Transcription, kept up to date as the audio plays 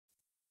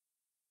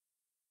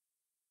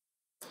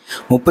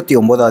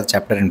39வது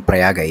chapter இன்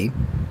பிரயாகை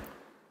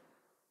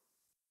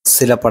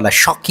சில பல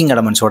shocking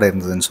எலமெண்ட்ஸோடு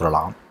இருந்ததுன்னு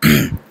சொல்லலாம்.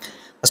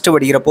 ஃபஸ்ட்டு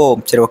படிக்கிறப்போ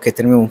சரி ஓகே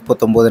திரும்பி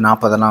 39,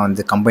 40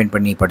 வந்து கம்பைன்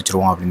பண்ணி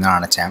படிச்சிருவோம் அப்படின்னு தான்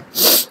நினச்சேன்.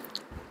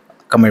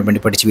 கம்பைன் பண்ணி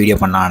படித்து வீடியோ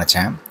பண்ணலாம்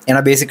நினச்சேன்.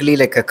 ஏன்னா basically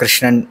like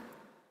Krishnan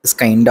is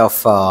kind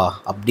of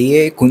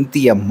அப்படியே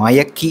குந்தியை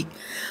மயக்கி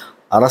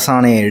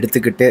அரசாணையை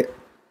எடுத்துக்கிட்டு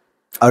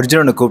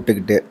அர்ஜுனனை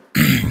கூப்பிட்டுக்கிட்டு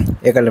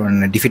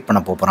ஏகலவனை டிஃபீட்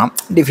பண்ண போகிறான்.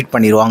 டிஃபீட்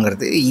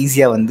பண்ணிடுவாங்கிறது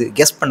ஈஸியாக வந்து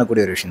கெஸ்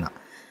பண்ணக்கூடிய ஒரு விஷயம் தான்.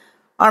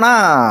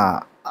 ஆனால்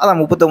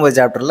அதான் 39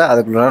 சாப்டரில்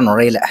அதுக்குள்ளே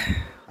நுழையில.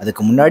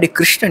 அதுக்கு முன்னாடி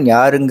கிருஷ்ணன்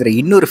யாருங்கிற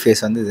இன்னொரு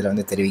ஃபேஸ் வந்து இதில்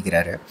வந்து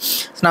தெரிவிக்கிறாரு.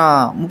 நான்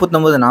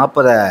 39,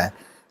 40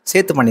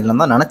 சேர்த்து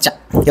பண்ணிடலாம் தான் நினச்சேன்.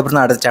 எப்படி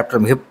தான் அடுத்த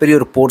சாப்டர் மிகப்பெரிய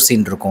ஒரு போர்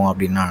சீன் இருக்கும்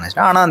அப்படின்னு நான்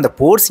நினச்சேன். ஆனால் அந்த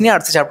போர் சீனே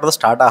அடுத்த சாப்டர் தான்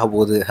ஸ்டார்ட் ஆக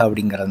போகுது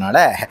அப்படிங்கிறதுனால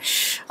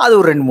அது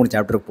ஒரு 2-3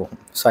 சாப்டருக்கு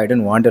போகும். So I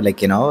don't want to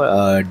like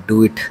do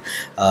it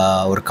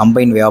ஒரு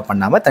கம்பைன் வேவாக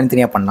பண்ணாமல்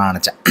தனித்தனியாக பண்ணலாம்னு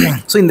நினச்சேன்.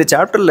 ஸோ இந்த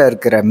சாப்டரில்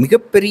இருக்கிற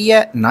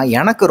மிகப்பெரிய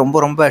எனக்கு ரொம்ப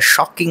ரொம்ப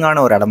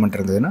ஷாக்கிங்கான ஒரு எலமெண்ட்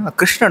இருந்ததுன்னா,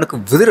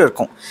 கிருஷ்ணனுக்கு விதிர்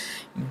இருக்கும்.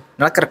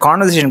 நடக்கிற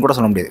கான்வர்சேஷன் கூட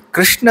சொல்ல முடியாது.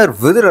 கிருஷ்ணர்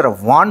விதுரரை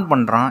வார்ன்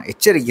பண்ணுறான்,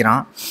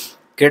 எச்சரிக்கிறான்,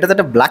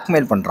 கிட்டத்தட்ட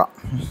பிளாக்மெயில் பண்ணுறான்.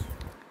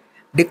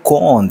 அப்படியே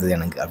கோவம் வந்தது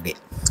எனக்கு. அப்படியே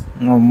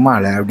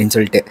அம்மால அப்படின்னு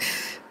சொல்லிட்டு.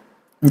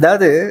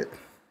 அதாவது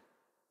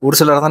ஒரு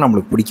சிலர் தான்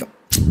நம்மளுக்கு பிடிக்கும்.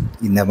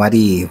 இந்த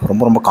மாதிரி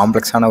ரொம்ப ரொம்ப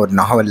காம்ப்ளெக்ஸான ஒரு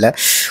நாவலில்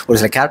ஒரு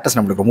சில கேரக்டர்ஸ்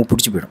நம்மளுக்கு ரொம்ப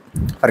பிடிச்சி போயிடும்.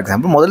 ஃபார்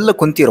எக்ஸாம்பிள் முதல்ல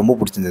குந்தி ரொம்ப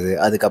பிடிச்சிருந்தது.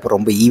 அதுக்கப்புறம்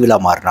ரொம்ப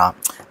ஈவிலாக மாறினான்,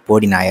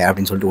 போடி நாயை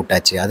அப்படின்னு சொல்லிட்டு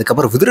விட்டாச்சு.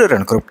 அதுக்கப்புறம் விதுரர்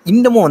எனக்கு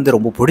இன்னமும் வந்து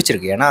ரொம்ப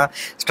பிடிச்சிருக்கு. ஏன்னா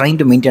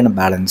trying to maintain a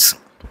balance.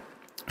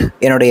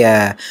 என்னுடைய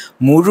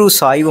முழு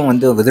சாய்வும்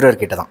வந்து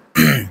விதுரர்கிட்ட தான்.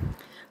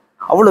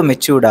 அவ்வளோ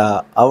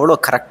மெச்சூர்டாக, அவ்வளோ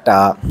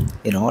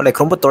கரெக்டாக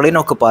லைக் ரொம்ப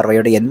தொலைநோக்கு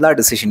பார்வையோட எல்லா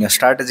டிசிஷனையும்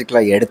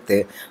ஸ்ட்ராட்டஜிக்கலாக எடுத்து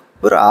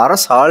ஒரு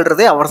அரசு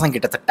ஆள்றதே அவர் தான்.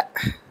 கிட்டத்தட்ட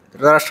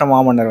திருதராஷ்டிர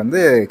மாமன்னர் வந்து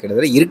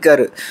கிட்டத்தட்ட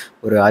இருக்கார்.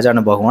 ஒரு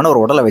ஆஜானுபாகுவான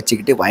ஒரு உடலை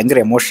வச்சுக்கிட்டு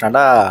பயங்கர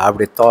எமோஷ்னலாக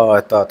அப்படி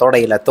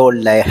தோடையில்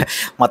தோளில்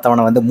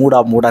மற்றவனை வந்து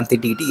மூடான்னு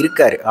திட்டிக்கிட்டு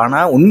இருக்கார்.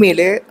 ஆனால்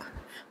உண்மையிலே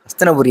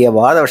ஹஸ்தினபுரிய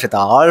வாத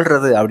வருஷத்தை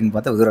ஆள்றது அப்படின்னு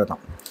பார்த்தா விதுரர்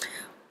தான்.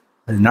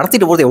 அது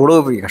நடத்திட்டு போகிறது எவ்வளோ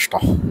பெரிய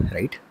கஷ்டம்,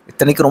 ரைட்?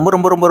 இத்தனைக்கு ரொம்ப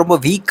ரொம்ப ரொம்ப ரொம்ப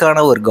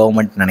வீக்கான ஒரு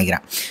கவர்மெண்ட்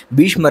நினைக்கிறேன்.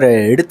 பீஷ்மரை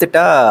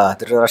எடுத்துட்டா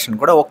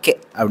திருதராஷ்டிரன் கூட ஓகே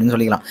அப்படின்னு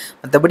சொல்லிக்கலாம்.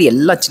 மற்றபடி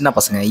எல்லாம் சின்ன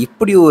பசங்க.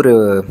 இப்படி ஒரு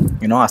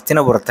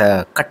அஸ்தினபுரத்தை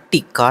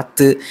கட்டி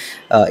காத்து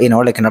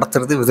லைக்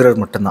நடத்துறது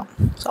விதுரர் மட்டும்தான்.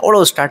 ஸோ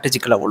அவ்வளோ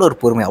ஸ்ட்ராட்டஜிக்கல், அவ்வளோ ஒரு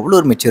பொறுமை, அவ்வளோ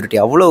ஒரு மெச்சூரிட்டி,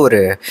 அவ்வளோ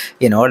ஒரு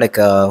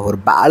லைக் ஒரு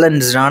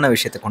பேலன்ஸ்டான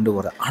விஷயத்தை கொண்டு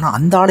போகிறது. ஆனால்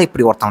அந்த ஆளை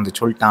இப்படி ஒருத்தன் வந்து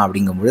சொல்லிட்டான்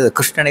அப்படிங்கும்போது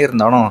கிருஷ்ணனே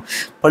இருந்தாலும்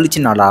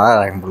பழிச்சு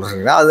நாளாக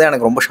அதுதான்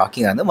எனக்கு ரொம்ப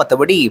ஷாக்கிங்காக இருந்தது.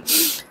 மற்றபடி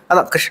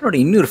அதான் கிருஷ்ணனோட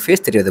இன்னொரு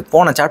ஃபேஸ் தெரியாது.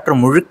 போன சாப்டர்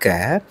முழுக்க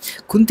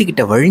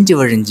குந்திக்கிட்ட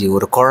வழிஞ்சு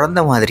ஒரு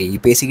குழந்தை மாதிரி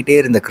பேசிக்கிட்டே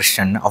இருந்த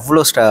கிருஷ்ணன்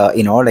அவ்வளோ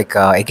லைக்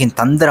எகைன்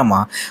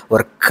தந்திரமாக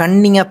ஒரு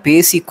கன்னிங்காக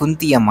பேசி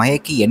குந்தியை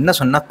மயக்கி என்ன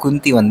சொன்னால்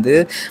குந்தி வந்து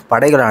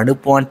படைகளை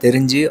அனுப்புவான்னு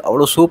தெரிஞ்சு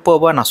அவ்வளோ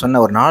சூப்பராக நான்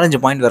சொன்ன ஒரு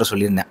 4-5 பாயிண்ட் வேறு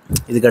சொல்லியிருந்தேன்.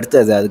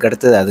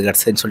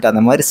 அதுக்கடுத்ததுன்னு சொல்லிட்டு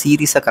அந்த மாதிரி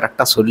சீரியஸாக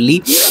கரெக்டாக சொல்லி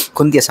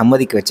குந்தியை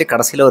சம்மதிக்க வச்சு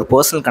கடைசியில் ஒரு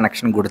பர்சனல்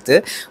கனெக்ஷன் கொடுத்து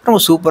ரொம்ப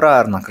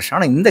சூப்பராக இருந்தான் கிருஷ்ணன்.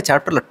 ஆனால் இந்த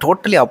சாப்டரில்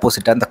டோட்டலி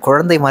ஆப்போசிட்டாக அந்த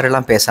குழந்தை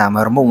மாதிரிலாம்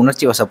பேசாமல் ரொம்ப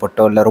உணர்ச்சி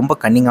வசப்பட்டோ இல்லை ரொம்ப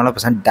கன்னிங்காலாம்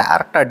பேசாமல்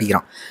டேரெக்டாக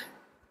அடிக்கிறான்.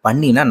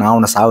 பண்ணினா நான்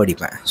உன்னை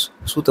சாவடிப்பேன்,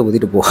 சூத்தை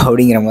ஊற்றிட்டு போ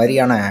அப்படிங்கிற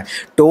மாதிரியான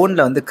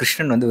டோனில் வந்து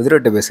கிருஷ்ணன் வந்து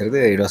விதுரர்கிட்ட பேசுகிறது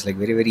it was like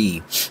very very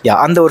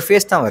அந்த ஒரு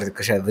ஃபேஸ் தான்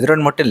வருது.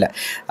 விதுரன் மட்டும் இல்லை,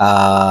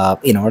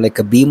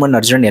 லைக் பீமன்,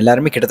 அர்ஜுனன்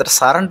எல்லாருமே கிட்டத்தட்ட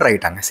சரண்டர்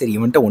ஆகிட்டாங்க. சரி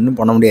இவன்ட்ட ஒன்றும்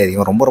பண்ண முடியாது,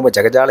 இவன் ரொம்ப ரொம்ப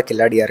ஜகஜால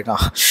கில்லாடியாக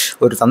இருக்கான்,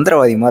 ஒரு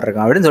தந்திரவாதி மாதிரி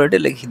இருக்கான் அப்படின்னு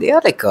சொல்லிட்டு லைக் இதே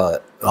லைக்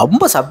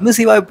ரொம்ப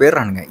சப்மிசிவாகவே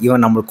போயிடுறானுங்க.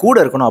 இவன் நம்மளுக்கு கூட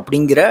இருக்கணும்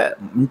அப்படிங்கிற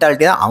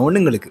மென்டாலிட்டி தான்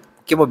அவனுங்களுக்கு.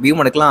 முக்கியமாக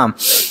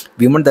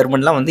பீமன்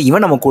தர்மன்லாம் வந்து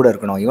இவன் நம்ம கூட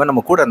இருக்கணும், இவன்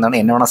நம்ம கூட இருந்தாலும்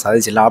என்ன வேணால்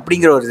சாதிச்சிடலாம்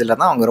அப்படிங்கிற ஒரு இதில்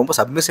தான் அவங்க ரொம்ப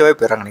சப்மிசிவாகவே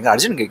போயிடறாங்க. நீங்கள்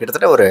அர்ஜுனுக்கு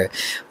கிட்டத்தட்ட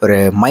ஒரு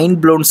மைண்ட்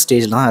ப்ளோன்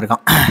ஸ்டேஜில் தான்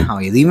இருக்கான்.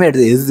 அவன் எதையுமே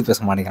எதிர்த்து பேச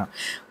மாட்டேங்கிறான்.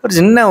 ஒரு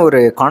சின்ன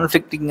ஒரு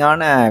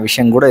கான்ஃப்ளிக்டிங்கான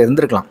விஷயம் கூட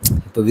இருந்திருக்கலாம்.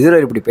 இப்போ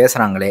விதுரர் இப்படி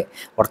பேசுகிறாங்களே,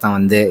 ஒருத்தன்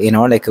வந்து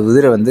லைக்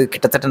விதுரை வந்து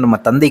கிட்டத்தட்ட நம்ம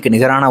தந்தைக்கு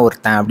நிகரான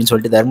ஒருத்தன் அப்படின்னு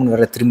சொல்லிட்டு தர்மன்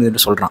வேறு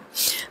திரும்பி சொல்கிறான்.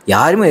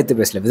 யாருமே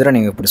எதிர்த்து பேசல விதுரை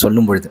நீங்கள் இப்படி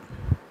சொல்லும் பொழுது.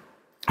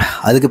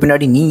 அதுக்கு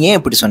பின்னாடி நீ ஏன்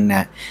இப்படி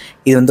சொன்ன,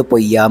 இது வந்து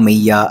பொய்யா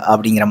மெய்யா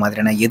அப்படிங்கிற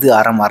மாதிரியான எது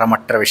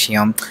அறமற்ற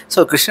விஷயம்.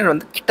 ஸோ கிருஷ்ணர்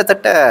வந்து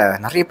கிட்டத்தட்ட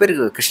நிறைய பேர்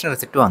கிருஷ்ணரை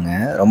திட்டுவாங்க,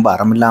 ரொம்ப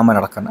அறமில்லாமல்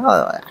நடக்கணும்.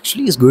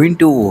 Actually is going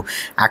to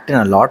act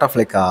in a lot of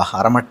like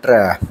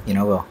அறமற்ற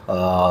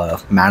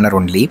manor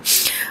only.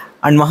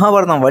 And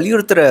Mahabharatam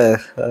வலியுறுத்துகிற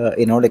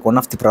like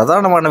one of the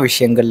பிரதானமான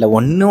விஷயங்களில்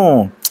ஒன்றும்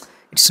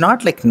இட்ஸ்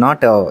நாட் லைக்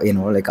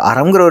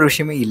அறங்கிற ஒரு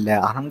விஷயமே இல்லை.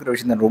 அறங்கிற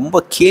விஷயம் தான் ரொம்ப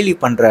கேள்வி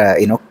பண்ணுற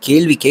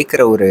கேள்வி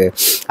கேட்குற ஒரு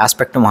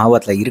ஆஸ்பெக்டும்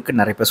மகாபாரத்தில்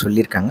இருக்குதுன்னு நிறைய பேர்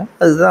சொல்லியிருக்காங்க.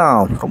 அதுதான்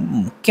ரொம்ப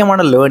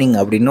முக்கியமான லேர்னிங்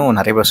அப்படின்னும்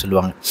நிறைய பேர்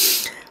சொல்லுவாங்க.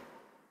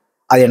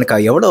 அது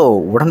எனக்கு எவ்வளோ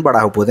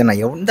உடன்பாடாக போகுது,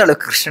 நான் எந்த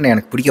அளவுக்கு கிருஷ்ணனை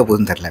எனக்கு பிடிக்க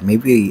போகுதுன்னு தெரில.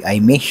 Maybe I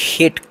May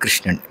had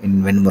Krishnan in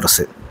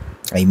Venmurasu,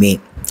 I May,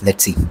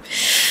 let's see.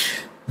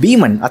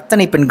 Bheeman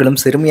அத்தனை பெண்களும்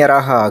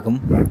சிறுமியராக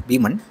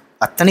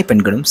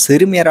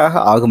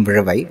ஆகும்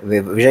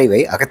விழைவை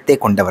அகத்தே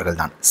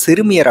கொண்டவர்கள்தான்.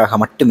 சிறுமியராக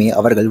மட்டுமே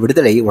அவர்கள்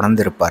விடுதலை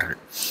உணர்ந்திருப்பார்கள்.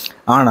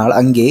 ஆனால்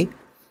அங்கே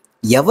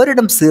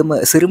எவரிடம்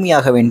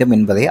சிறுமியாக வேண்டும்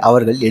என்பதை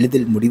அவர்கள்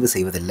எளிதில் முடிவு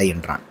செய்வதில்லை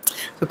என்றான்.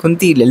 ஸோ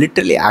குந்தி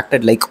லிட்டரலி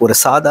ஆக்டட் லைக் ஒரு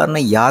சாதாரண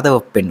யாதவ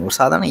பெண், ஒரு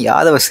சாதாரண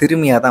யாதவ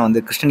சிறுமியாக தான்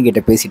வந்து கிருஷ்ணன்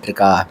கிட்ட பேசிகிட்டு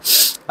இருக்கா.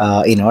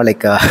 ஏன்னோ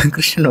லைக்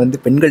கிருஷ்ணன் வந்து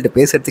பெண்கள்கிட்ட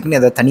பேசுகிறதுக்குன்னு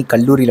ஏதோ தனி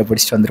கல்லூரியில்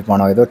படிச்சுட்டு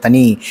வந்திருப்பானோ, ஏதோ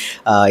தனி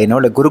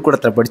என்னோட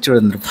குருகுலத்தில் படிச்சுட்டு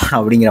வந்திருப்பானோ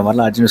அப்படிங்கிற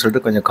மாதிரிலாம் அர்ஜுன்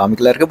சொல்லிட்டு கொஞ்சம்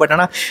காமிக்கலாக இருக்குது. பட்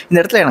ஆனால் இந்த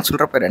இடத்துல எனக்கு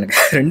சொல்கிறப்ப எனக்கு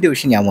 2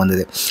 விஷயம் ஞாபகம்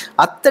வந்தது.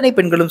 அத்தனை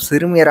பெண்களும்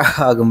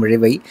சிறுமியராக ஆகும்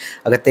விளைவை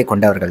அகத்தை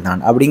கொண்டவர்கள்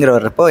தான்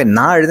அப்படிங்கிறப்போ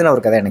நான் எழுதின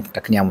ஒரு கதை எனக்கு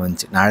டக்கு ஞாபகம்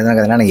வந்துச்சு. நான் எழுதின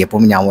கதைனா எனக்கு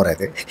எப்போவுமே ஞாபகம்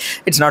வராது.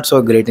 இட்ஸ் நாட்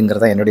ஸோ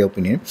கிரேட்டுங்கிறது தான் என்னுடைய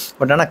ஒப்பீனியன்.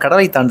 பட் ஆனால்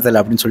கடலை தாண்டுதல்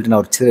அப்படின்னு சொல்லிட்டு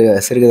நான் ஒரு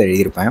சிறுகதை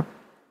எழுதியிருப்பேன்.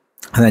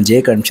 அதான்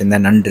ஜெயக்கு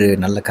அனுப்பிச்சிருந்தேன். நன்று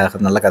நல்ல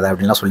கதை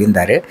அப்படின்லாம்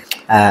சொல்லியிருந்தார்.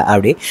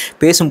 அப்படி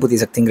பேசும் புதிய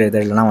சக்திங்கிற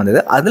இதெல்லாம் வந்தது.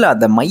 அதில்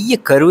அந்த மைய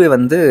கருவை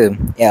வந்து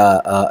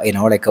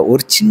லைக்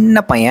ஒரு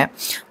சின்ன பையன்,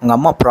 அவங்க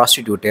அம்மா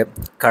ப்ராஸ்டிடியூட்டு,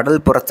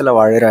 கடல் புறத்தில்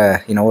வாழ்கிற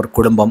ஒரு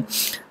குடும்பம்.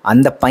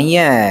 அந்த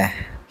பையன்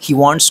he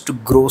wants to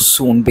grow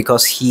soon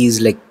because he is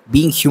like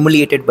being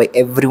humiliated by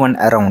everyone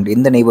around, in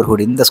the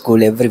neighborhood, in the school,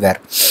 everywhere,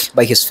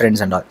 by his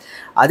friends and all.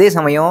 அதே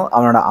சமயம்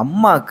அவனோட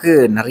அம்மாவுக்கு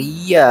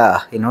நிறைய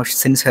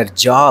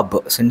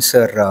since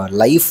her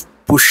life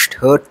pushed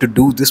her to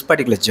do this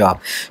particular job,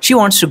 she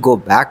wants to go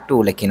back to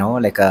like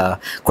a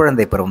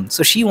குழந்தை பருவம்.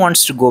 So she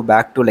wants to go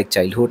back to like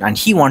childhood, and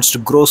he wants to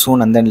grow soon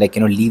and then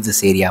leave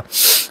this area.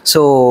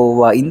 So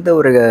இந்த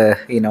ஒரு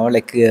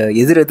like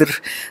எதிரெதிர்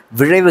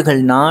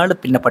விளைவுகள்னால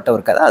பின்னப்பட்ட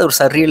ஒரு கதை. அது ஒரு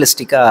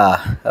சர்ரியலிஸ்டிக்காக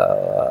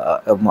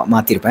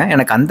மாற்றிருப்பேன்.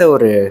 எனக்கு அந்த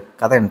ஒரு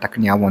கதை எனக்கு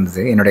டக்கு ஞாபகம்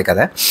வந்தது, என்னுடைய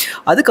கதை.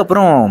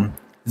 அதுக்கப்புறம்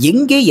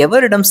எங்கே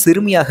எவரிடம்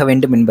சிறுமியாக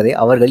வேண்டும் என்பதை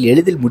அவர்கள்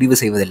எளிதில் முடிவு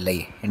செய்வதில்லை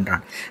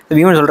என்றான்.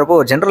 பீமன் சொல்கிறப்போ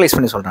ஒரு ஜென்ரலைஸ்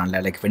பண்ணி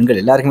சொல்கிறான்ல, லைக் பெண்கள்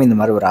எல்லாருக்குமே இந்த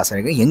மாதிரி ஒரு ஆசை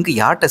இருக்குது, எங்கே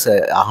யார்கிட்ட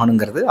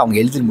ஆகணுங்கிறது அவங்க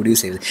எளிதில் முடிவு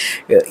செய்வது.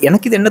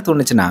 எனக்கு இது என்ன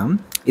தோணுச்சுன்னா,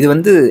 இது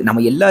வந்து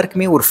நம்ம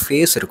எல்லாருக்குமே ஒரு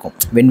ஃபேஸ் இருக்கும்.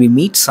 When we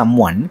meet some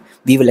one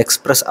we will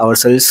express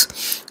our cells.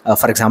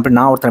 For example,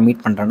 நான் ஒருத்தரை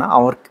மீட் பண்ணுறேன்னா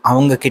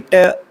அவங்கக்கிட்ட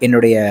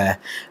என்னுடைய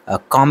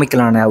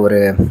காமிக்கலான ஒரு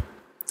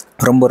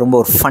ரொம்ப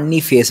ஒரு ஃபன்னி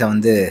ஃபேஸை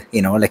வந்து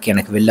லைக்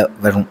எனக்கு வெளில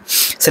வரும்.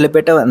 சில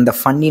பேர்ட்ட அந்த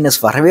ஃபன்னினஸ்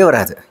வரவே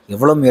வராது,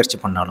 எவ்வளோ முயற்சி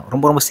பண்ணாலும்.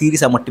 ரொம்ப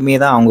சீரியஸாக மட்டுமே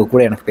தான் அவங்க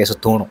கூட எனக்கு பேச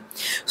தோணும்.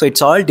 So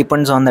it's all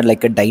depends on the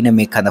like a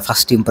dynamic, அந்த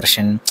ஃபஸ்ட்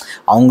இம்ப்ரெஷன்,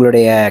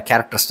 அவங்களுடைய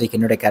கேரக்டரிஸ்டிக்,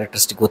 என்னுடைய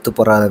கேரக்டரிஸ்டிக் ஒத்து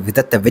போகிற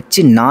விதத்தை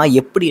வச்சு நான்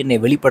எப்படி என்னை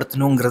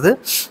வெளிப்படுத்தணுங்கிறது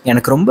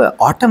எனக்கு ரொம்ப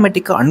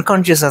ஆட்டோமேட்டிக்காக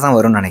அன்கான்ஷியஸாக தான்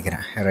வரும்னு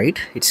நினைக்கிறேன்.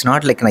 ரைட்? இட்ஸ்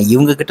நாட் லைக் நான்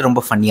இவங்ககிட்ட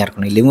ரொம்ப ஃபன்னியாக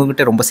இருக்கணும், இல்லை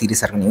இவங்ககிட்ட ரொம்ப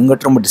சீரியஸாக இருக்கணும்,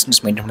 இவங்ககிட்ட ரொம்ப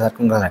டிஸ்டன்ஸ் மெயின்டைன் பண்ணி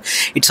இருக்குங்கிறது.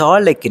 இட்ஸ்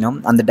ஆல் லைக்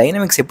அந்த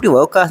டைனமிக்ஸ் எப்படி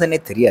ஒர்க்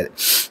ஆகுதுன்னே தெரியாது.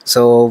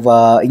 ஸோ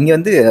இங்கே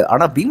வந்து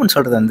ஆனால் பீமன்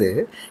சொல்கிறது வந்து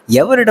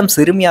எவரிடம்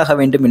சிறுமியாக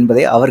வேண்டும்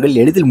என்பதை அவர்கள்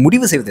எளிதில்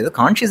முடிவு செய்வது.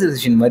 கான்ஷியஸ்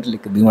டிசிஷன் மாதிரி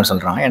லைக் பீமன்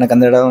சொல்கிறான். எனக்கு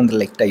அந்த இடம் வந்து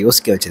லைட்டாக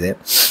யோசிக்க வச்சுது.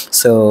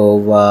 So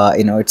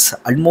it's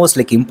almost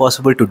like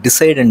impossible to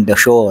decide and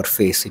show our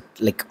face.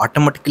 It like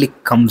automatically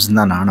comes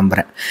தான் நான்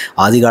நம்புகிறேன்.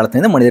 ஆதி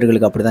காலத்துலேருந்து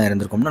மனிதர்களுக்கு அப்படி தான்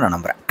இருந்திருக்கும்னு நான்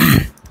நம்புகிறேன்.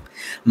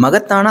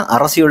 மகத்தான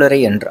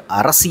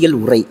அரசியல்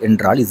உரை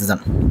என்றால்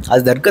இதுதான்.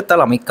 அது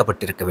தர்க்கத்தால்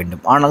அமைக்கப்பட்டிருக்க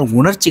வேண்டும், ஆனால்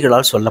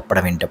உணர்ச்சிகளால் சொல்லப்பட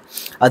வேண்டும்.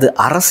 அது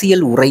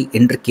அரசியல் உரை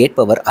என்று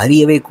கேட்பவர்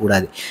அறியவே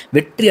கூடாது.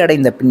 வெற்றி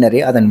அடைந்த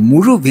பின்னரே அதன்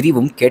முழு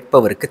விரிவும்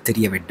கேட்பவருக்கு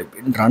தெரிய வேண்டும்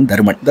என்றான்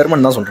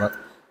தர்மன் தான் சொல்கிறார்.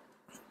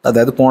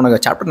 அதாவது போன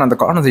சாப்டர் அந்த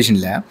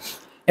கான்வர்சேஷனில்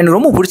எனக்கு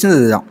ரொம்ப பிடிச்சது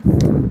தான்.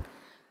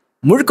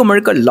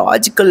 முழுக்க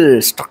லாஜிக்கல்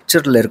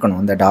ஸ்ட்ரக்சரில் இருக்கணும்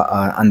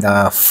அந்த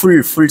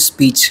ஃபுல்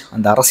ஸ்பீச்,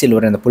 அந்த அரசியல்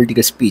உரை, அந்த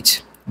பொலிட்டிக்கல் ஸ்பீச்.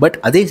 பட்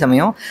அதே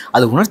சமயம்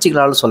அது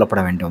உணர்ச்சிகளால்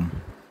சொல்லப்பட வேண்டும்.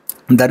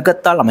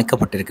 தர்க்கத்தால்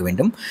அமைக்கப்பட்டிருக்க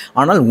வேண்டும்,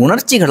 ஆனால்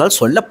உணர்ச்சிகளால்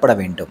சொல்லப்பட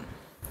வேண்டும்.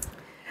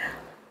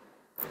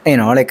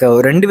 லைக்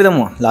 2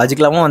 விதமும்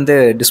லாஜிக்கலாகவும் வந்து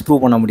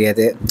டிஸ்ப்ரூவ் பண்ண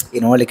முடியாது.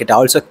 Like it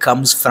also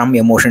comes from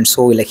emotion.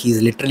 So like he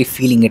is literally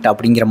feeling it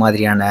அப்படிங்கிற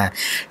மாதிரியான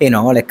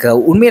லைக்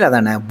உண்மையில்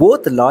தானே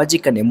போத்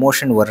லாஜிக் அண்ட்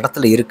எமோஷன் ஒரு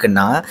இடத்துல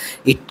இருக்குன்னா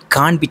இட்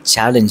கான் பி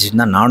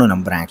சேலஞ்சுன்னு தான் நானும்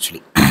நம்புகிறேன்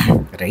ஆக்சுவலி.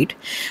 ரைட்?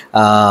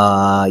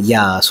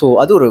 ஸோ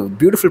அது ஒரு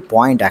பியூட்டிஃபுல்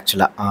பாயிண்ட்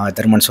ஆக்சுவலாக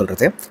தர்மன்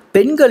சொல்கிறது.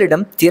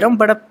 பெண்களிடம்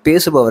திறம்பட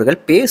பேசுபவர்கள்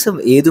பேச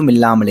ஏதும்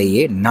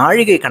இல்லாமலேயே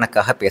நாழிகை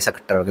கணக்காக பேச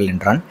கற்றவர்கள்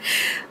என்றான்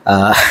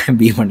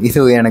பீமன். இது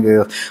எனக்கு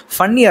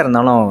ஃபன்னியாக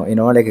இருந்தாலும்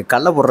லைக்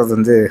கல்ல போடுறது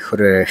வந்து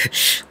ஒரு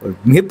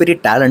மிகப்பெரிய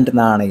டேலண்ட்டு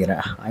தான்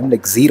நினைக்கிறேன். I'm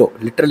like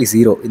literally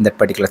zero in that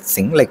particular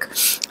thing. Like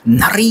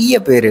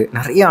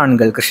நிறைய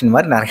ஆண்கள், கிருஷ்ணன்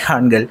மாதிரி நிறைய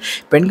ஆண்கள்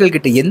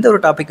பெண்கள்கிட்ட எந்த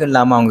ஒரு டாப்பிக்கும்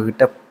இல்லாமல்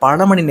அவங்கக்கிட்ட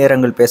பல மணி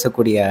நேரங்கள்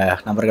பேசக்கூடிய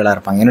நபர்களாக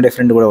இருப்பாங்க. என்னுடைய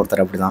ஃப்ரெண்டு கூட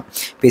ஒருத்தர் அப்படி தான்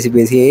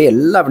பேசியே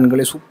எல்லா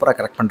பெண்களையும் சூப்பராக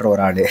கரெக்ட் பண்ணுற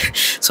ஒரு ஆள்.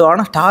 ஸோ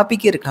ஆனால்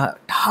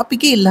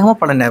டாப்பிக்கே இல்லாமல்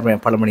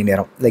பல மணி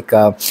நேரம் லைக்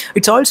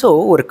இட்ஸ் ஆல்சோ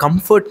ஒரு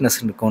கம்ஃபர்ட்னஸ்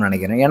இருக்கும்னு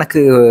நினைக்கிறேன்.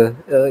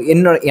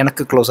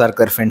 எனக்கு க்ளோஸாக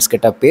இருக்கிற ஃப்ரெண்ட்ஸ்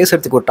கிட்ட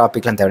பேசுகிறதுக்கு ஒரு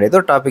டாப்பிக்லாம் தேவை. ஏதோ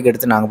டாபிக்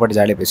எடுத்து நாங்கள் பாட்டு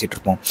ஜாலியாக பேசிகிட்டு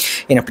இருப்போம்.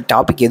 அப்படி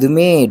டாபிக்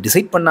எதுவுமே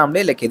டிசைட்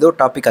பண்ணாமலே லைக் ஏதோ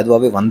டாபிக்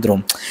அதுவாகவே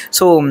வந்துடும்.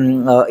 ஸோ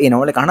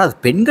லைக் ஆனால் அது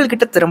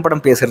பெண்கள்கிட்ட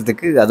திறம்படம்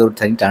பேசுகிறதுக்கு அது ஒரு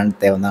தனி டேலண்ட்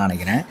தேவை தான்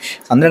நினைக்கிறேன்.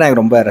 அந்த எனக்கு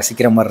ரொம்ப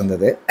ரசிக்கிற மாதிரி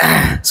இருந்தது.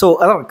 ஸோ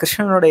அதான்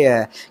கிருஷ்ணனுடைய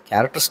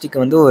கேரக்டரிஸ்டிக்கை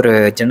வந்து ஒரு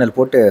ஜன்னல்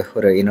போட்டு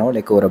ஒரு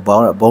லைக் ஒரு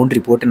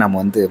பவுண்ட்ரி போட்டு நம்ம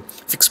வந்து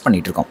ஃபிக்ஸ்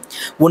பண்ணிகிட்ருக்கோம்.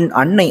 உன்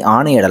அன்னை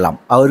ஆணையிடலாம்,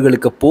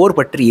 அவர்களுக்கு போர்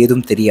பற்றி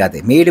ஏதும் தெரியாது.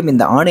 மேலும்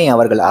இந்த ஆணை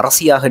அவர்கள்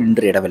அரசியாக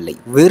நின்று இடவில்லை,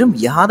 வெறும்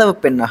யாதவ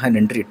பெண்ணாக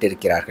நின்று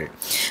இட்டிருக்கிறார்கள்.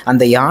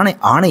 அந்த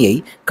ஆணையை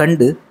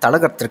கண்டு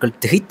தலகர்த்தர்கள்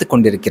திகைத்து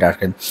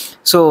கொண்டிருக்கிறார்கள்.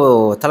 ஸோ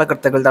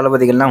தலகர்த்தர்கள்,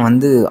 தளபதிகள்லாம்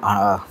வந்து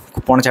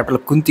போன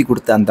சாப்டரில் குந்தி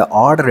கொடுத்த அந்த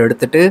ஆர்டர்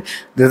எடுத்துகிட்டு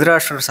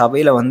திருதராஷ்டிரர்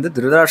சபையில் வந்து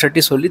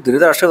திருதராஷ்டிரட்டி சொல்லி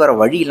திருதராஷ்டிரர் வேறு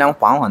வழி இல்லாமல்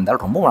பாவம்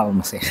வந்தால் ரொம்ப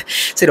நல்லா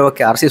சரி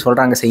ஓகே அரசியல்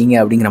சொல்கிறாங்க செய்யுங்க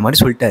அப்படிங்கிற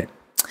மாதிரி சொல்லிட்டாரு.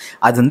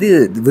 அது வந்து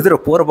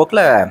விதுரர் போகிற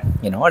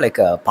போக்கில் லைக்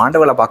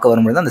பாண்டவலை பார்க்க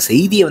வரும்போது அந்த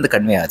செய்தியை வந்து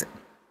கன்வே ஆகுது.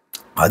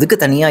 அதுக்கு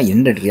தனியாக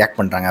என்ன ரியாக்ட்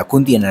பண்ணுறாங்க,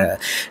 குந்தி என்ன,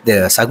 இந்த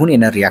சகுனி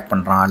என்ன ரியாக்ட்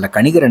பண்ணுறான், இல்லை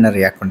கணிகர் என்ன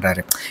ரியாக்ட்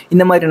பண்ணுறாரு,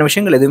 இந்த மாதிரியான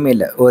விஷயங்கள் எதுவுமே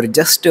இல்லை. ஒரு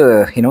ஜஸ்ட்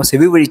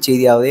செவி வழி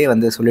செய்தியாகவே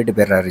வந்து சொல்லிட்டு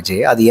போயிடுறாரு ஜே.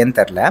 அது ஏன்னு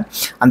தெரில,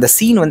 அந்த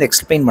சீன் வந்து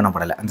எக்ஸ்பிளைன்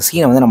பண்ணப்படலை, அந்த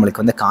சீனை வந்து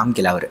நம்மளுக்கு வந்து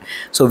காமிக்கல அவர்.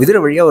 ஸோ விதுர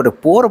வழியாக ஒரு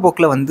போகிற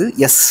போக்கில் வந்து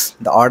S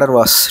the order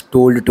was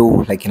told to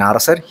like in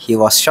அரசர், he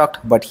was shocked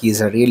but he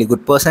is a really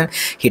good person,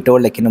 he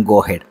told like in go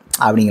head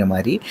அப்படிங்கிற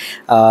மாதிரி.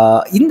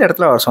 இந்த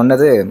இடத்துல அவர்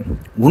சொன்னது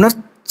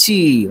உணர்ச்சி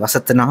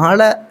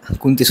வசத்தினால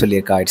குந்தி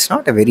சொல்லியிருக்கா. It's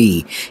not a very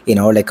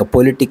like a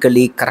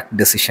politically correct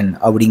decision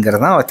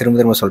அப்படிங்கிறது தான் அவர் திரும்ப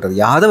திரும்ப சொல்கிறது.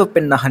 யாதவ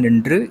பெண்ணாக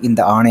நின்று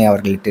இந்த ஆணையை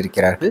அவர்கள்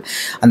இட்டிருக்கிறார்கள்,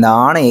 அந்த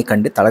ஆணையை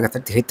கண்டு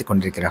தலகத்தை திகைத்து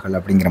கொண்டிருக்கிறார்கள்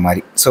அப்படிங்கிற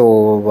மாதிரி. ஸோ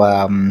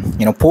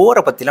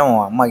போரை பற்றிலாம்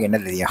அம்மா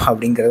என்ன தெரியா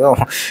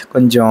அப்படிங்கிறதும்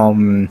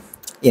கொஞ்சம்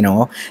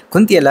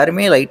குந்தி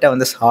எல்லாருமே லைட்டாக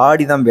வந்து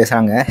சாடி தான்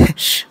பேசுகிறாங்க.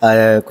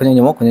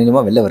 கொஞ்சம்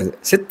கொஞ்சமாக வெளில வருது.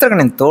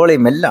 சித்திரகனின் தோலை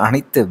மெல்ல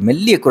அணைத்து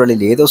மெல்லிய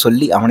குரலில் ஏதோ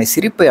சொல்லி அவனை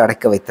சிரிப்பை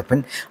அடக்க வைத்த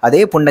பின்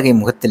அதே புன்னகை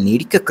முகத்தில்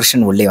நீடிக்க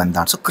கிருஷ்ணன் உள்ளே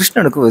வந்தான். ஸோ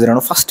கிருஷ்ணனுக்கு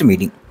விதுரனும் ஃபஸ்ட்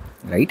மீட்டிங்,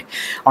 ரைட்?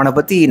 அவனை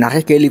பற்றி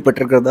நிறைய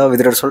கேள்விப்பட்டிருக்கிறதா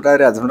விதுரர்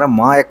சொல்கிறாரு. அது சொல்கிற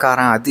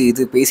மாயக்காரன், அது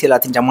இது பேசி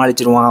எல்லாத்தையும்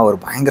சமாளிச்சிருவான், ஒரு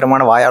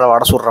பயங்கரமான வாயால்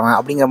வாட சொல்கிறவன்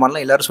அப்படிங்கிற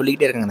மாதிரிலாம் எல்லோரும்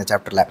சொல்லிக்கிட்டே இருக்காங்க இந்த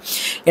சாப்டரில்.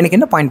 எனக்கு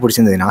என்ன பாயிண்ட்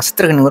பிடிச்சிருந்ததுன்னா,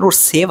 சித்திரகன் ஒரு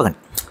சேவகன்,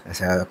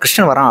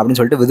 கிருஷ்ணன் வரான் அப்படின்னு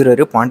சொல்லிட்டு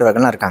விதுரர்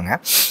பாண்டவர்கள்லாம் இருக்காங்க.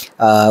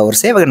 ஒரு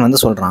சேவகன் வந்து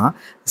சொல்கிறான்,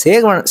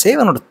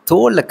 சேவகனோட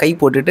தோளில் கை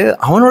போட்டுட்டு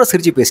அவனோட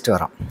சிரிச்சு பேசிட்டு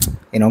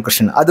வரான்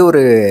கிருஷ்ணன். அது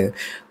ஒரு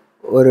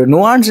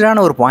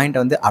நுவான்ஸ்டான ஒரு பாயிண்ட்டை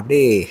வந்து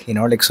அப்படியே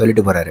லைக்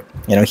சொல்லிட்டு போகிறாரு.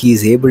 He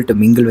is able to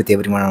mingle with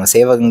every one.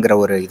 சேவகங்கிற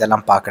ஒரு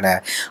இதெல்லாம் பார்க்கல,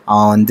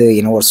 அவன் வந்து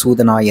ஒரு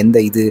சூதனா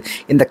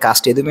எந்த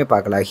காஸ்ட் எதுவுமே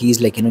பார்க்கல. He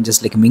is like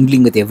just like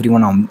mingling with every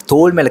one. அவன்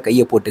தோல் மேலே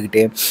கையை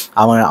போட்டுக்கிட்டு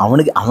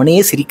அவனே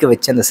சிரிக்க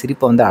வச்சு அந்த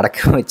சிரிப்பை வந்து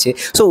அடக்க வச்சு,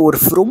 ஸோ ஒரு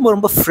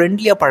ரொம்ப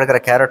ஃப்ரெண்ட்லியாக பழகிற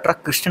கேரக்டராக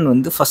கிருஷ்ணன்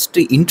வந்து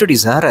ஃபஸ்ட்டு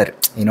இன்ட்ரடியூஸ் ஆகிறாரு.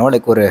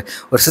 லைக்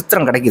ஒரு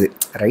சித்திரம் கிடைக்குது,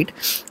 ரைட்?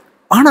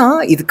 ஆனால்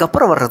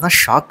இதுக்கப்புறம் வர்றது தான்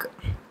ஷாக்.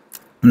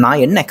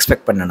 நான் என்ன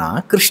எக்ஸ்பெக்ட் பண்ணேன்னா,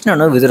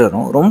 கிருஷ்ணனும்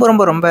விதுரரும்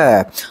ரொம்ப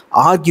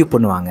ஆர்கியூ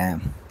பண்ணுவாங்க,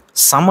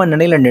 சம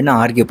நிலையில் நின்று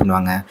ஆர்கியூ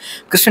பண்ணுவாங்க.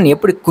 கிருஷ்ணன்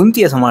எப்படி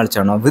குந்தியை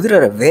சமாளித்தானோ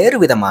விதுரரை வேறு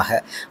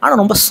விதமாக,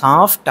 ஆனால் ரொம்ப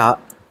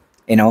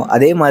சாஃப்டாக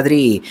அதே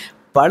மாதிரி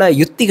பல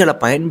யுத்திகளை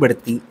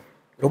பயன்படுத்தி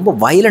ரொம்ப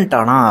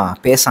வயலண்ட்டானால்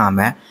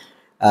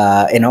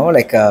பேசாமல்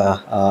லைக்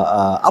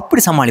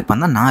அப்படி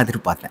சமாளிப்பான் தான் நான்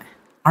எதிர்பார்த்தேன்.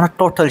 ஆனால்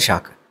டோட்டல்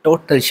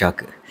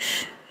ஷாக்கு.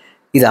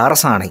 இது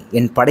அரசாணை,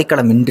 என்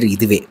படைக்கலம் இன்று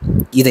இதுவே.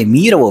 இதை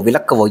மீறவோ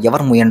விளக்கவோ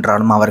எவர்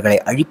முயன்றாலும் அவர்களை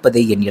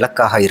அழிப்பதே என்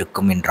இலக்காக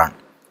இருக்கும் என்றான்.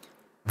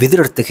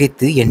 விதுரர்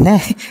திகைத்து என்ன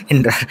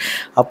என்றார்.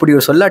 அப்படி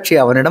ஒரு சொல்லாட்சி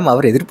அவனிடம்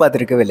அவர்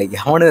எதிர்பார்த்திருக்கவே இல்லை,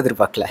 அவனும்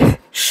எதிர்பார்க்கல.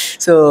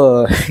 ஸோ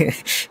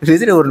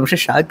விதுரர் ஒரு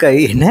நிமிஷம் ஷாக்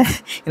ஆகி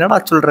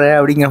என்னடா சொல்கிற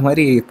அப்படிங்கிற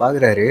மாதிரி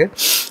பார்க்குறாரு.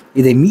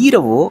 இதை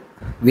மீறவோ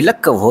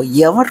விளக்கவோ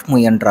எவர்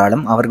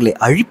முயன்றாலும் அவர்களை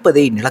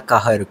அழிப்பதே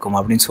நிலக்காக இருக்கும்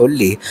அப்படின்னு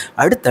சொல்லி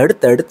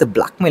அடுத்து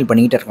பிளாக்மெயில்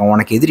பண்ணிக்கிட்டே இருக்கான்.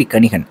 உனக்கு எதிரி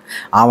கணிகன்,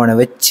 அவனை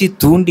வச்சு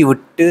தூண்டி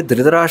விட்டு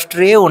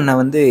திருதராஷ்டிரே உன்னை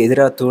வந்து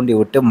எதிராக தூண்டி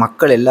விட்டு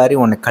மக்கள்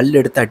எல்லாரையும் உன்னை கல்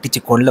எடுத்து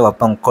அடித்து கொல்ல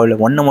வைப்பான்,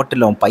 ஒன்றை மட்டும்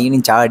இல்லை உன்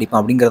பையனையும்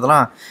சாடிப்பான்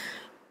அப்படிங்கிறதெல்லாம்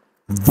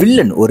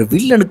ஒரு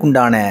வில்லனுக்கு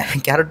உண்டான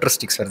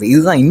கேரக்டரிஸ்டிக்ஸ் வருது.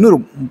 இதுதான் இன்னொரு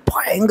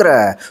பயங்கர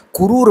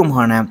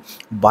குரூரமான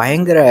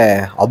பயங்கர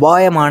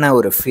அபாயமான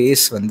ஒரு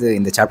ஃபேஸ் வந்து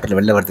இந்த சாப்டரில்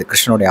வெளில வருது.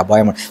 கிருஷ்ணனுடைய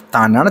அபாயமான,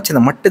 தான்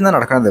நினச்சதை மட்டும்தான்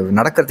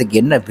நடக்கிறதுக்கு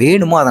என்ன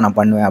வேணுமோ அதை நான்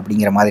பண்ணுவேன்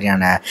அப்படிங்கிற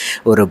மாதிரியான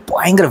ஒரு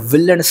பயங்கர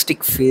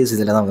வில்லனிஸ்டிக் ஃபேஸ்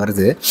இதில் தான்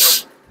வருது.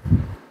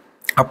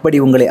 அப்படி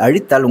உங்களை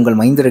அழித்தால் உங்கள்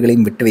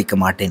மைந்தர்களையும் விட்டு வைக்க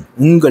மாட்டேன்,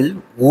 உங்கள்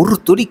ஒரு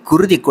துளி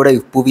குருதி கூட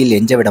இப்புவியில்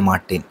எஞ்ச விட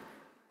மாட்டேன்.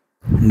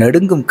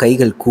 நடுங்கும்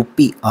கைகள்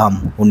கூப்பி, ஆம்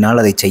உன்னால்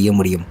அதை செய்ய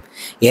முடியும்,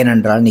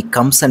 ஏனென்றால் நீ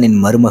கம்சனின்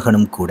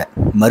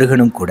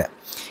மருகனும் கூட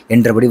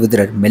என்றபடி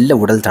விதுரர் மெல்ல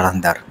உடல்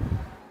தளர்ந்தார்.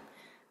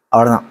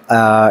 அவ்வளோதான்.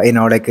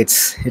 லைக்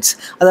இட்ஸ்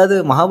அதாவது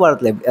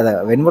மகாபாரதத்தில்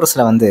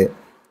வெண்முரசில் வந்து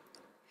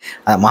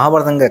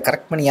மகாபாரதங்க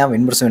கரெக்ட் பண்ணி ஏன்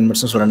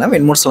வெண்முரசம் சொல்கிறேன்னா,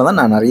 வெண்முரசில் தான்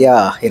நான் நிறையா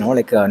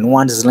லைக்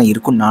நுவான்சஸ்லாம்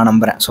இருக்குன்னு நான்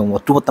நம்புகிறேன். ஸோ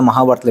ஒட்டுமொத்த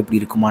மகாபாரதத்தில்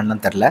எப்படி இருக்குமான்னு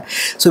தெரில.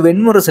 ஸோ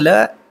வெண்முரசில்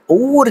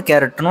ஒவ்வொரு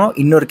கேரக்டரும்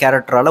இன்னொரு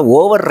கேரக்டரால்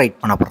ஓவர்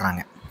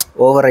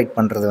ரைட்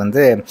பண்ணுறது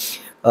வந்து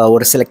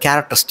ஒரு சில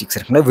கேரக்டரிஸ்டிக்ஸ்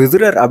இருக்குல்ல.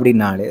 விதுரர்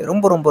அப்படின்னாலே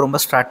ரொம்ப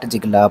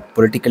ஸ்ட்ராட்டஜிக்கலாக,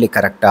 பொலிட்டிக்கலி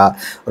கரெக்டாக,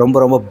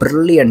 ரொம்ப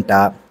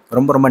ப்ரில்லியண்ட்டாக,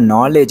 ரொம்ப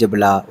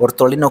நாலேஜபிளாக, ஒரு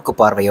தொலைநோக்கு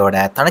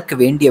பார்வையோட தனக்கு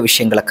வேண்டிய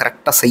விஷயங்களை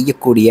கரெக்டாக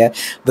செய்யக்கூடிய,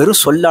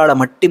 வெறும் சொல்லால்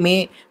மட்டுமே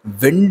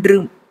வென்று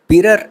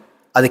பிறர்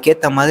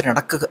அதுக்கேற்ற மாதிரி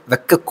நடக்க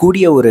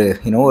வைக்கக்கூடிய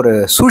ஒரு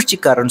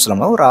சூழ்ச்சிக்காரன்னு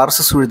சொல்லுவாங்க. ஒரு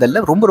அரசு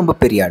சூழ்தலில் ரொம்ப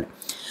பெரிய ஆள்.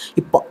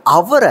 இப்போ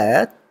அவரை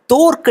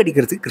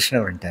தோற்கடிக்கிறதுக்கு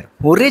கிருஷ்ணன் வந்துட்டார்.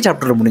 ஒரே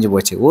சாப்டரில் முடிஞ்சு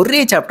போச்சு. ஒரே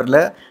சாப்டரில்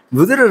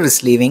விதுரர் is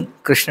leaving,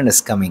 Krishnan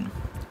is coming,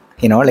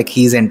 like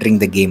he is entering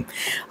the game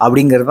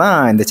அப்படிங்கிறது தான்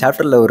இந்த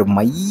சாப்டரில் ஒரு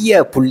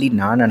மைய புள்ளி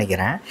நான்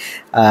நினைக்கிறேன்.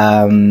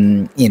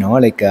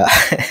 லைக்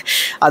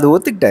அது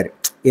ஒத்துக்கிட்டார்.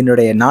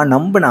 நான்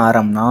நம்பின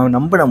நான்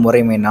நம்பின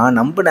முறைமை, நான்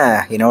நம்பின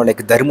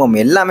லைக்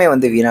தர்மம் எல்லாமே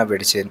வந்து வீணாக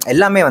போயிடுச்சு,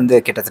 எல்லாமே வந்து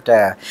கிட்டத்தட்ட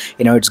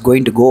இட்ஸ்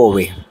கோயிங் டு கோ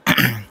அவே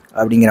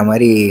அப்படிங்கிற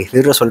மாதிரி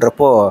விதுரர்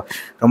சொல்கிறப்போ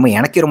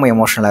எனக்கே ரொம்ப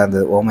எமோஷ்னலாக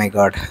இருந்தது. ஓ மை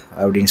காட்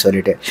அப்படின்னு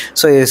சொல்லிட்டு.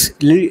 ஸோ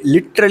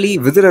லிட்ரலி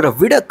விதுரரை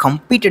விட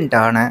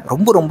கம்பீட்டண்ட்டான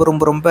ரொம்ப ரொம்ப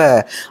ரொம்ப ரொம்ப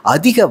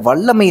அதிக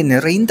வல்லமை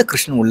நிறைந்த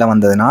கிருஷ்ணன் உள்ளே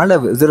வந்ததுனால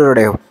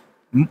விதுரருடைய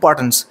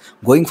இம்பார்ட்டன்ஸ்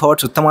கோயிங்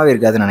ஃபார்வர்ட் சுத்தமாகவே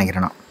இருக்காதுன்னு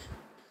நினைக்கிறேன் நான்.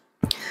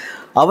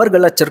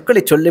 அவர்கள்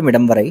அச்சொற்களை சொல்லும்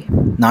இடம் வரை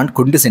நான்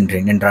கொண்டு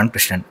சென்றேன் என்றான்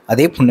கிருஷ்ணன்.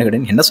 அதே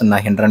புன்னகையுடன் என்ன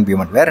சொன்னாய் என்றான்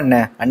பீமன். வேற என்ன,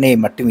 அன்னையை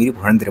மட்டும் மீறி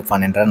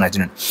புகழ்ந்திருப்பான் என்றான்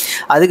அர்ஜுனன்.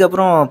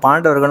 அதுக்கப்புறம்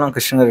பாண்டவர்களும்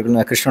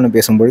கிருஷ்ணனும்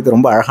பேசும்பொழுது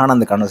ரொம்ப அழகான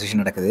அந்த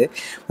கான்வர்சேஷன் நடக்குது.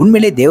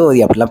 உண்மையிலே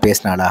தேவவதி அப்படிலாம்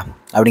பேசினாளா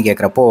அப்படின்னு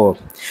கேட்குறப்போ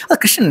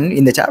கிருஷ்ணன்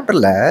இந்த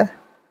சாப்டரில்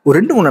ஒரு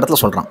 2-3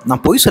 இடத்துல சொல்கிறான்,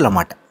 நான் பொய் சொல்ல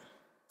மாட்டேன்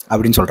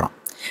அப்படின்னு சொல்கிறான்.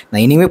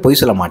 நான் இனிமேல்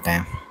பொய் சொல்ல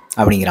மாட்டேன்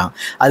அப்படிங்கிறான்.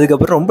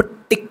 அதுக்கப்புறம் ரொம்ப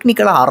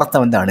டெக்னிக்கலாக அறத்தை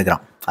வந்து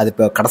அணுகிறான். அது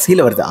இப்போ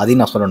கடைசியில் வருது,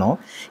 அதையும் நான் சொல்லணும்.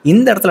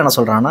 இந்த இடத்துல என்ன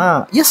சொல்கிறான்னா,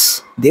 எஸ்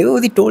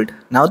தேவவதி டோல்ட்,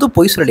 நான் அதுவும்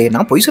பொய் சொல்லலையே,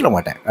 நான் பொய் சொல்ல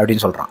மாட்டேன்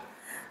அப்படின்னு சொல்கிறான்.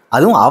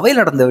 அதுவும்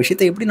அவையில் நடந்த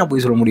விஷயத்தை எப்படி நான்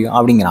பொய் சொல்ல முடியும்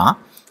அப்படிங்கிறான்.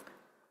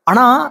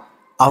 ஆனால்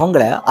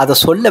அவங்கள அதை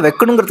சொல்ல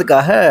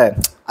வைக்கணுங்கிறதுக்காக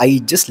I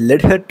just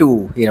let her to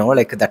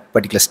like that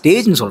particular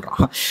ஸ்டேஜ்னு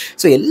சொல்கிறான்.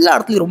 ஸோ எல்லா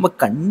இடத்துலையும் ரொம்ப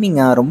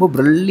கன்னிங்காக ரொம்ப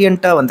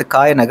ப்ரில்லியண்ட்டாக வந்து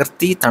காயை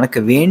நகர்த்தி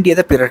தனக்கு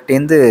வேண்டியதை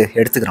பிறட்டேந்து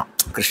எடுத்துக்கிறான்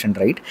கிருஷ்ணன்,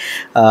 ரைட்?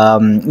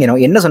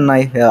 என்ன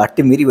சொன்னாய்,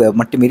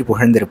 மட்டு மீறி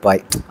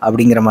புகழ்ந்திருப்பாய்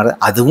அப்படிங்கிற மாதிரி.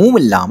 அதுவும்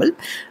இல்லாமல்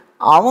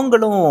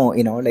அவங்களும்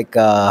லைக்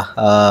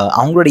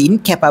அவங்களோட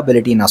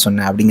இன்கேப்பபிலிட்டி நான்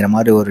சொன்னேன் அப்படிங்கிற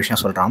மாதிரி ஒரு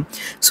விஷயம் சொல்கிறான்.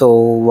 ஸோ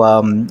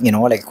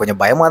லைக்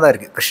கொஞ்சம் பயமாக தான்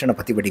இருக்குது கிருஷ்ணனை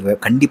பற்றி படிக்க.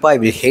 கண்டிப்பாக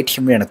ஐ வில் ஹேட்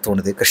ஹிம்னு எனக்கு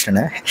தோணுது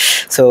கிருஷ்ணனை.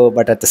 So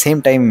but at the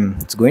same time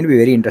it's going to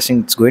be very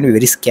interesting, it's going to be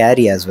very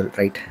scary as well,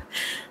 right?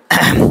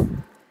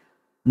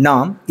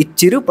 நாம்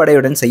இச்சிறு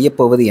படையுடன்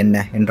செய்யப்போவது என்ன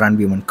என்றான்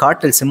பீமன்.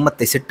 காட்டில்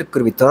சிம்மத்தை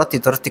சிட்டுக்குருவி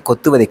துரத்தி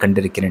கொத்துவதை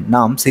கண்டிருக்கிறேன்.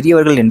 நாம்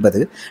சிறியவர்கள் என்பது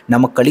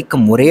நமக்கு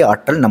அளிக்கும் ஒரே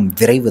ஆற்றல் நம்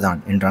விரைவுதான்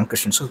என்றான்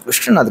கிருஷ்ணன். ஸோ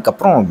கிருஷ்ணன்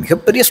அதுக்கப்புறம்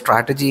மிகப்பெரிய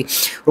ஸ்ட்ராட்டஜி,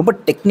 ரொம்ப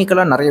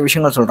டெக்னிக்கலாக நிறைய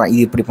விஷயங்கள் சொல்கிறான்.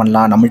 இது இப்படி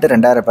பண்ணலாம், நம்மள்ட்ட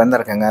 2000 பேர் தான்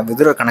இருக்காங்க,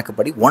 விதுர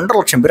கணக்குப்படி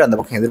 1,50,000 பேர் அந்த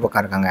பக்கம்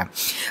எதிர்பக்கம் இருக்காங்க.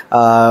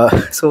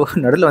 ஸோ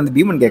நடுவில் வந்து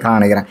பீமன் கேட்கலாம்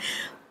நினைக்கிறேன்,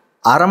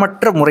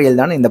 அறமற்ற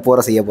முறையில் தான் இந்த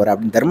போரை செய்ய போகிறேன்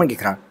அப்படின்னு தர்மன்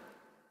கேட்குறான்.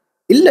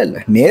 இல்லை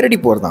நேரடி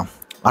போர் தான்,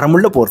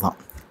 அறமுள்ள போர் தான்.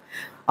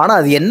 ஆனால்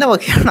அது என்ன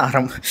வகையான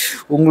அறம்,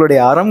 உங்களுடைய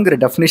அறம்ங்கிற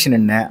டெஃபினேஷன்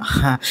என்ன?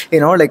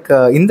 லைக்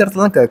இந்த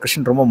இடத்துல தான்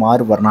கிருஷ்ணன் ரொம்ப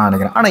மாறுபார்னா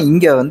நினைக்கிறேன். ஆனால்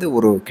இங்கே வந்து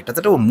ஒரு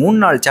கிட்டத்தட்ட ஒரு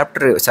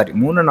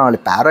 3-4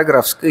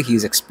 பேராகிராஃப்ஸ்க்கு he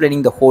is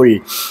explaining the whole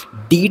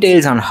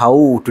details on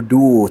how to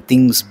two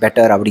things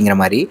better அப்படிங்கிற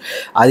மாதிரி.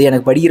 அது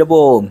எனக்கு படிக்கிறப்போ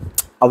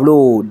அவ்வளோ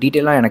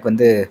டீட்டெயிலாக எனக்கு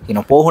வந்து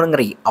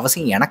போகணுங்கிற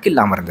அவசியம் எனக்கு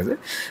இல்லாமல் இருந்தது.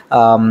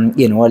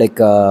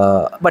 Like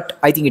but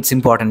I think it's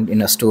important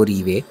in a story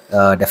வே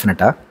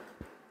டெஃபினட்டாக.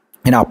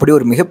 ஏன்னா அப்படி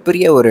ஒரு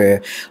மிகப்பெரிய ஒரு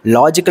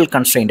லாஜிக்கல்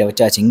கன்ஸ்ட்ரெயின்ட்டை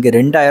வச்சாச்சு. இங்கே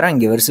 2000,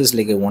 இங்கே வெர்சஸ்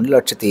லைக்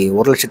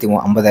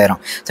 1,50,000.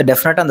 ஸோ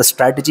டெஃபினட்டாக அந்த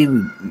strategy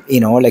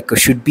like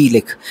should be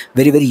like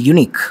very very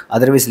unique,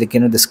 otherwise like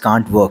this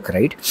Gantt work,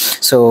 right?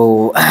 So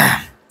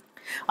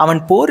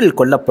அவன் போரில்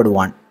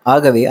கொல்லப்படுவான்,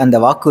 ஆகவே அந்த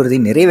வாக்குறுதி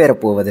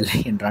நிறைவேறப் போவதில்லை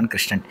என்றான்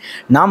கிருஷ்ணன்.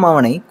 நாம்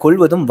அவனை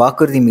கொல்வதும்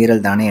வாக்குறுதி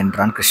மீறல் தானே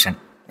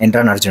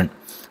என்றான் அர்ஜுனன்.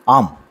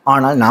 ஆம்,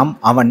 ஆனால்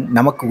அவன்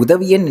நமக்கு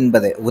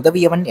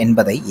உதவியவன்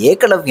என்பதை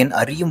ஏகலவ்யன்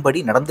அறியும்படி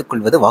நடந்து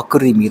கொள்வது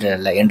வாக்குறுதி மீறல்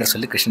அல்ல என்று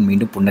சொல்லி கிருஷ்ணன்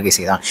மீண்டும் புன்னகை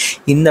செய்தான்.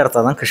 இந்த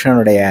இடத்துல தான்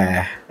கிருஷ்ணனுடைய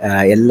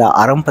எல்லா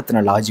அறம்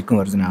பற்றின லாஜிக்கும்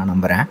வருது நான்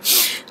நம்புகிறேன்.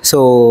 ஸோ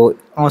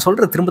அவன்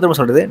சொல்கிறது திரும்ப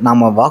சொல்கிறது,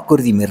 நாம்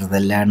வாக்குறுதி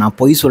மீறதில்லை, நான்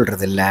பொய்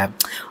சொல்கிறதில்ல,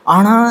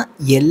 ஆனால்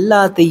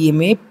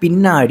எல்லாத்தையுமே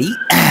பின்னாடி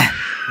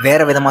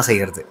வேறு விதமாக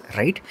செய்கிறது,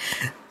 ரைட்?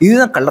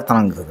 இதுதான்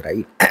கள்ளத்தனங்கிறது,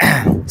 ரைட்?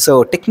 ஸோ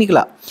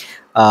டெக்னிக்கலாக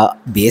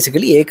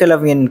பேசிக்கலி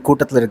ஏகலவ்யன்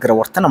கூட்டத்தில் இருக்கிற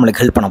ஒருத்தன்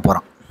நம்மளுக்கு ஹெல்ப் பண்ண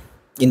போகிறான்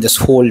இந்த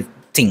ஹோல்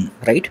திங்,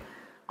 ரைட்?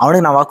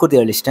 அவனுக்கு நான் வாக்குறுதி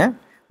அளிச்சிட்டேன்,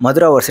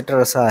 மதுரை ஒரு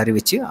சிற்றரசாக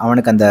அறிவித்து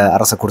அவனுக்கு அந்த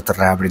அரசை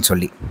கொடுத்துட்றேன் அப்படின்னு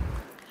சொல்லி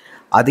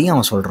அதையும்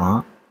அவன் சொல்கிறான்.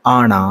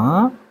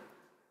 ஆனால்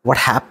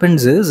what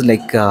happens is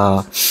like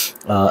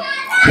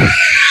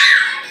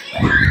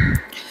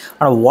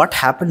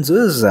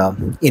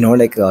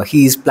like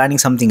he is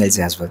planning something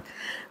else as well.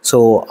 So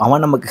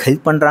அவன் நமக்கு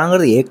ஹெல்ப்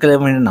பண்ணுறாங்கிறது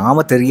ஏகலவ்யன்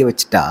நாம் தெரிய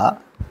வச்சுட்டா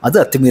அது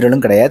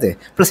அத்துமீறலும் கிடையாது,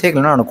 ப்ளஸ்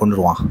ஏகலவ்யன் அவனை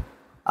கொண்டுருவான்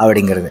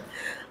அப்படிங்கிறது.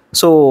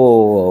 ஸோ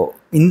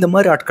இந்த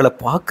மாதிரி ஆட்களை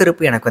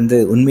பார்க்குறப்ப எனக்கு வந்து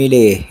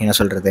உண்மையிலே என்ன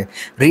சொல்கிறது,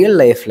 ரியல்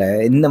லைஃப்பில்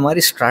இந்த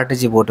மாதிரி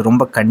ஸ்ட்ராட்டஜி போட்டு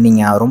ரொம்ப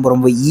கன்னிங்காக ரொம்ப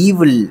ரொம்ப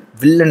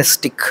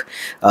வில்லனிஸ்டிக்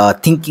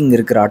திங்கிங்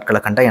இருக்கிற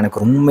ஆட்களை கண்டால்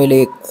எனக்கு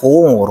உண்மையிலே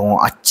கோவம் வரும்,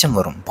 அச்சம்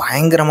வரும்,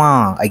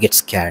 பயங்கரமாக ஐ கெட்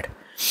ஸ்கேர்ட்.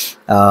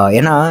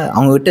 ஏன்னா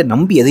அவங்கக்கிட்ட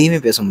நம்பி எதையுமே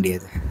பேச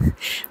முடியாது.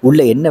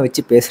 உள்ளே என்ன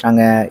வச்சு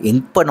பேசுகிறாங்க,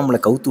 எப்போ நம்மளை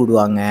கவுத்து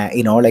விடுவாங்க,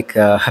 லைக்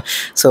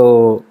ஸோ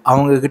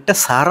அவங்கக்கிட்ட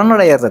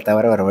சரணடைகிறத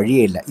தவிர வேறு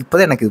வழியே இல்லை. இப்போ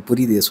தான் எனக்கு இது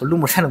புரியுது,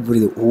 சொல்லும் போது எனக்கு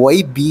புரியுது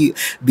ஒய்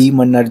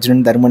பீமன்,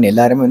 அர்ஜுனன், தர்மன்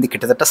எல்லாருமே வந்து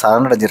கிட்டத்தட்ட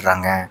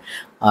சரணடைஞ்சிடுறாங்க.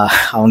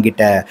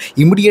 அவங்ககிட்ட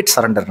இமிடியேட்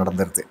சரண்டர்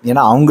நடந்துருது.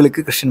 ஏன்னா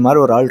அவங்களுக்கு கிருஷ்ணன் மாதிரி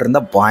ஒரு ஆள்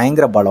இருந்தால்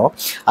பயங்கர பலம்.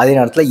 அதே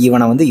நேரத்தில்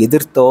இவனை வந்து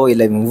எதிர்த்தோ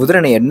இல்லை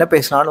உதிரனை என்ன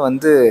பேசினாலும்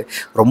வந்து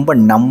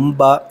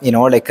ரொம்ப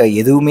லைக்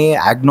எதுவுமே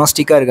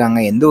ஆக்னாஸ்டிக்காக இருக்காங்க,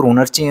 எந்த ஒரு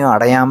உணர்ச்சியும்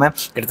அடையாமல்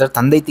கிட்டத்தட்ட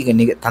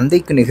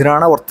தந்தைக்கு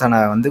நிகரான ஒருத்தனை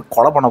வந்து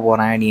கொலை பண்ண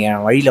போகிறேன், நீ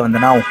என் வழியில்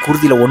வந்தனா அவன்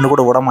குருதியில் ஒன்று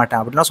கூட விட மாட்டேன்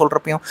அப்படின்லாம்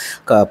சொல்கிறப்பையும்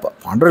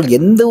பாண்டவர்கள்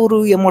எந்த ஒரு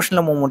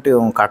எமோஷனல்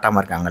மூமெண்ட்டையும்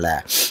காட்டாமல் இருக்காங்கல்ல.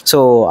 ஸோ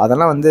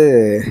அதெல்லாம் வந்து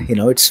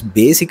it's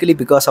basically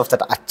because of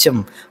that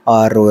அச்சம்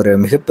ஆர் ஒரு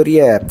மிகப்பெரிய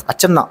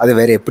அச்சம் தான். அது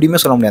வேறு எப்படியுமே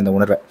சொல்ல முடியாது அந்த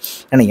உணர்வை.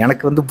 ஏன்னா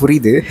எனக்கு வந்து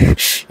புரியுது.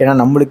 ஏன்னா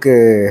நம்மளுக்கு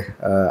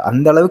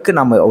அந்த அளவுக்கு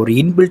நம்ம ஒரு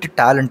இன்பில்ட்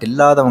டேலண்ட்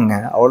இல்லாதவங்க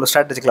அவ்வளோ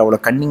ஸ்ட்ராட்டஜிக்கல், அவ்வளோ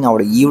கன்னிங்,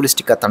 அவ்வளோ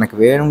ஈவலிஸ்டிக்காக தனக்கு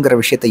வேணுங்கிற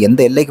விஷயத்தை எந்த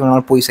எல்லைக்கு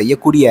வேணாலும் போய்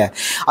செய்யக்கூடிய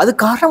அது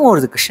காரணமாக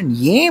வருது. கிருஷ்ணன்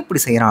ஏன் இப்படி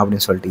செய்கிறான்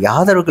அப்படின்னு சொல்லிட்டு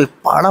யாதவர்கள்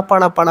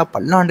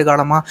பல்லாண்டு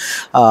காலமாக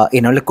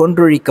என்னால்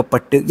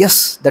கொன்றொழிக்கப்பட்டு,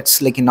 எஸ் தட்ஸ்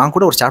லைக் நான்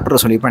கூட ஒரு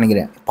சாப்டரில் சொல்லியிருப்பேன்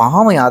நினைக்கிறேன்.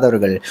 பாவம்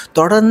யாதவர்கள்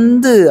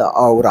தொடர்ந்து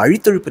ஒரு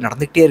அழித்தொழிப்பு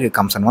நடந்துகிட்டே இருக்குது.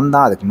 கம்சன்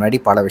வந்தால் அதுக்கு முன்னாடி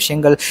பல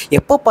விஷயங்கள்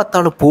எப்போ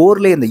பார்த்தாலும்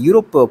போரில் இந்த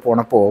யூரோப்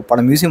போனப்போ பல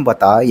மியூசியம்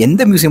பார்த்தா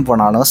எந்த மியூசியம்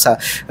போனாலும்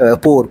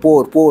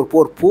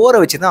போரை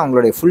வச்சு தான்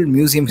அவங்களுடைய ஃபுல்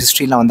மியூசியம்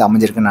ஹிஸ்ட்ரிலாம் வந்து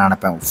அமைஞ்சிருக்குன்னு நான்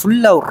நினைப்பேன்.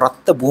 ஃபுல்லாக ஒரு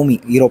ரத்த பூமி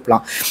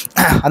யூரோப்லாம்.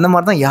 அந்த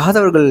மாதிரி தான்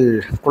யாதவர்கள்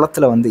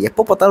குளத்தில் வந்து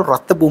எப்போ பார்த்தாலும்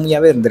ரத்த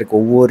பூமியாகவே இருந்திருக்கு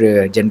ஒவ்வொரு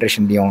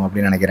ஜென்ரேஷன்லேயும்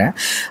அப்படின்னு நினைக்கிறேன்.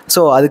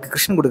 ஸோ அதுக்கு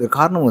கிருஷ்ணன் கொடுக்குற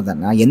காரணமும்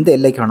தான் நான் எந்த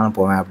எல்லைக்கு வேணாலும்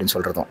போவேன் அப்படின்னு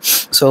சொல்கிறதும்.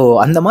 ஸோ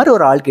அந்த மாதிரி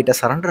ஒரு ஆள்கிட்ட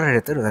சரண்டர்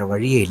எடுத்து வேறு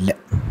வழியே இல்லை.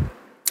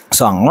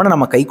 ஸோ அவனை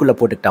நம்ம கைக்குள்ளே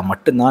போட்டுக்கிட்டால்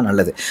மட்டும்தான்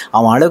நல்லது.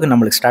 அவன் அளவுக்கு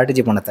நம்மளுக்கு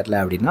ஸ்ட்ராட்டஜி பண்ண தரல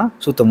அப்படின்னா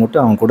சுத்த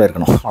மட்டும் அவன் கூட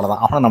இருக்கணும்,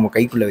 அவ்வளோதான். அவனை நம்ம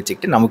கைக்குள்ளே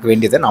வச்சுக்கிட்டு நமக்கு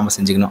வேண்டியதை நம்ம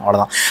செஞ்சுக்கணும்,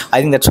 அவ்வளோதான். I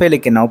think that's why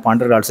like now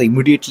Pandavar also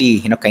immediately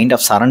kind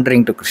of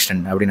surrendering to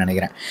Krishnan அப்படின்னு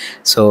நினைக்கிறேன்.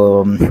 So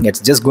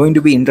it's just going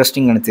to be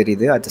interesting எனக்கு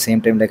தெரியுது. At the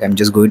same time like I'm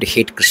just going to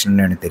hate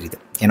Krishnan எனக்கு தெரியுது.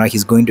 ஏன்னா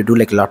he's going to two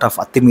like lot of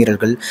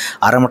அத்துமீறல்கள்,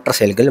 அறமற்ற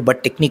செயல்கள்.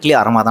 But technically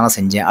அறமாக தானே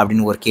செஞ்சேன்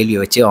அப்படின்னு ஒரு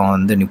கேள்வியை வச்சு அவன்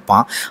வந்து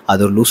நிற்பான்.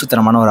 அது ஒரு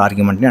லூசுத்தனமான ஒரு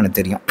ஆர்குமெண்ட்னு எனக்கு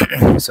தெரியும்.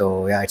 So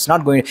it's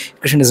not going,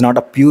 Krishnan is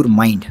not a pure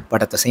mind.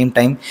 But at the same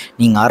time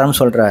நீங்கள் அறம்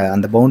சொல்கிற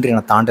அந்த பவுண்டரி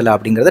நான் தாண்டலை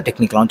அப்படிங்கிறத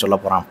டெக்னிக்கலாகவும் சொல்ல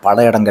போகிறான்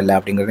பல இடங்களில்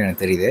அப்படிங்கிறது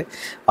எனக்கு தெரியுது.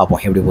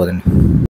 பார்ப்போம் எப்படி போகுதுன்னு.